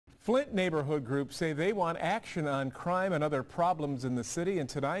Flint neighborhood groups say they want action on crime and other problems in the city, and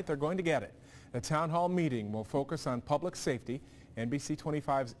tonight they're going to get it. The town hall meeting will focus on public safety. NBC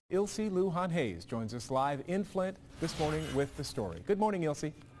 25's Ilse Lujan-Hayes joins us live in Flint this morning with the story. Good morning, Ilse.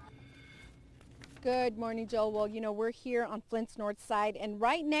 Good morning, Joel. Well, we're here on Flint's north side, and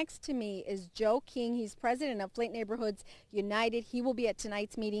right next to me is Joe King. He's president of Flint Neighborhoods United. He will be at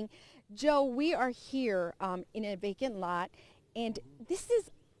tonight's meeting. Joe, we are here in a vacant lot, and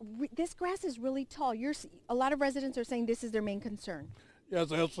this grass is really tall. A lot of residents are saying this is their main concern. Yes,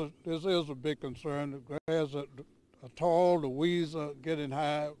 this is a big concern. The grass are tall, the weeds are getting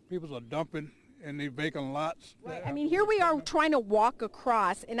high, people are dumping in these vacant lots. Right. I mean, here we are trying to walk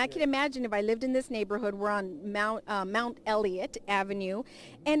across, and I can imagine if I lived in this neighborhood. We're on Mount Elliott Avenue,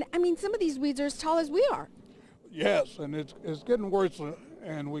 and I mean, some of these weeds are as tall as we are. Yes, and it's getting worse,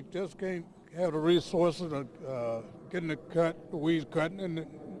 and we just can't have the resources of getting the weeds cut, and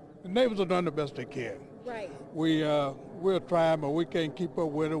the neighbors are doing the best they can. Right. We're trying, but we can't keep up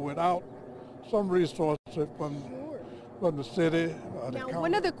with it without some resources from the city. Now,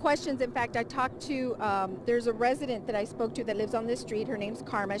 one of the questions, in fact, I talked to, there's a resident that I spoke to that lives on this street. Her name's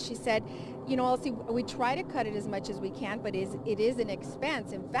Karma. She said, Elsie, we try to cut it as much as we can, but it is an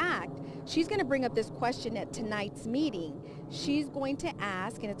expense. In fact, she's going to bring up this question at tonight's meeting. She's going to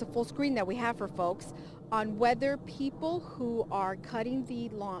ask, and it's a full screen that we have for folks, on whether people who are cutting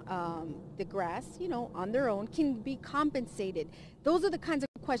the grass, on their own, can be compensated. Those are the kinds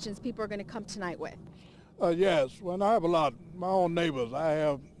of questions people are going to come tonight with. Yes, when I have a lot, my own neighbors, I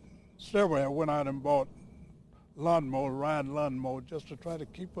have several that went out and bought riding lawnmower just to try to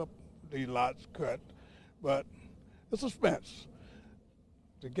keep up these lots cut. But it's expense.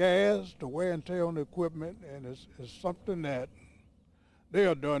 The gas, the wear and tear on the equipment, and it's something that they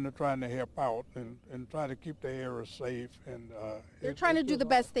are doing to trying to help out and try to keep the area safe. And they're trying to do the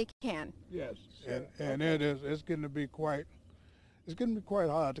best they can. Yes, sure. And it's going to be quite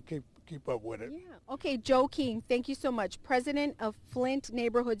hard to keep up with it. Yeah. Okay, Joe King, thank you so much. President of Flint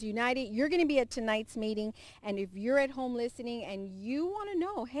Neighborhoods United. You're going to be at tonight's meeting, and if you're at home listening and you want to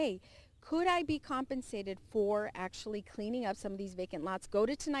know, hey, could I be compensated for actually cleaning up some of these vacant lots? Go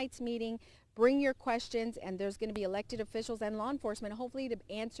to tonight's meeting, bring your questions, and there's going to be elected officials and law enforcement hopefully to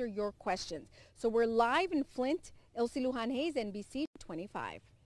answer your questions. So we're live in Flint. Ilse Lujan-Hayes, NBC 25.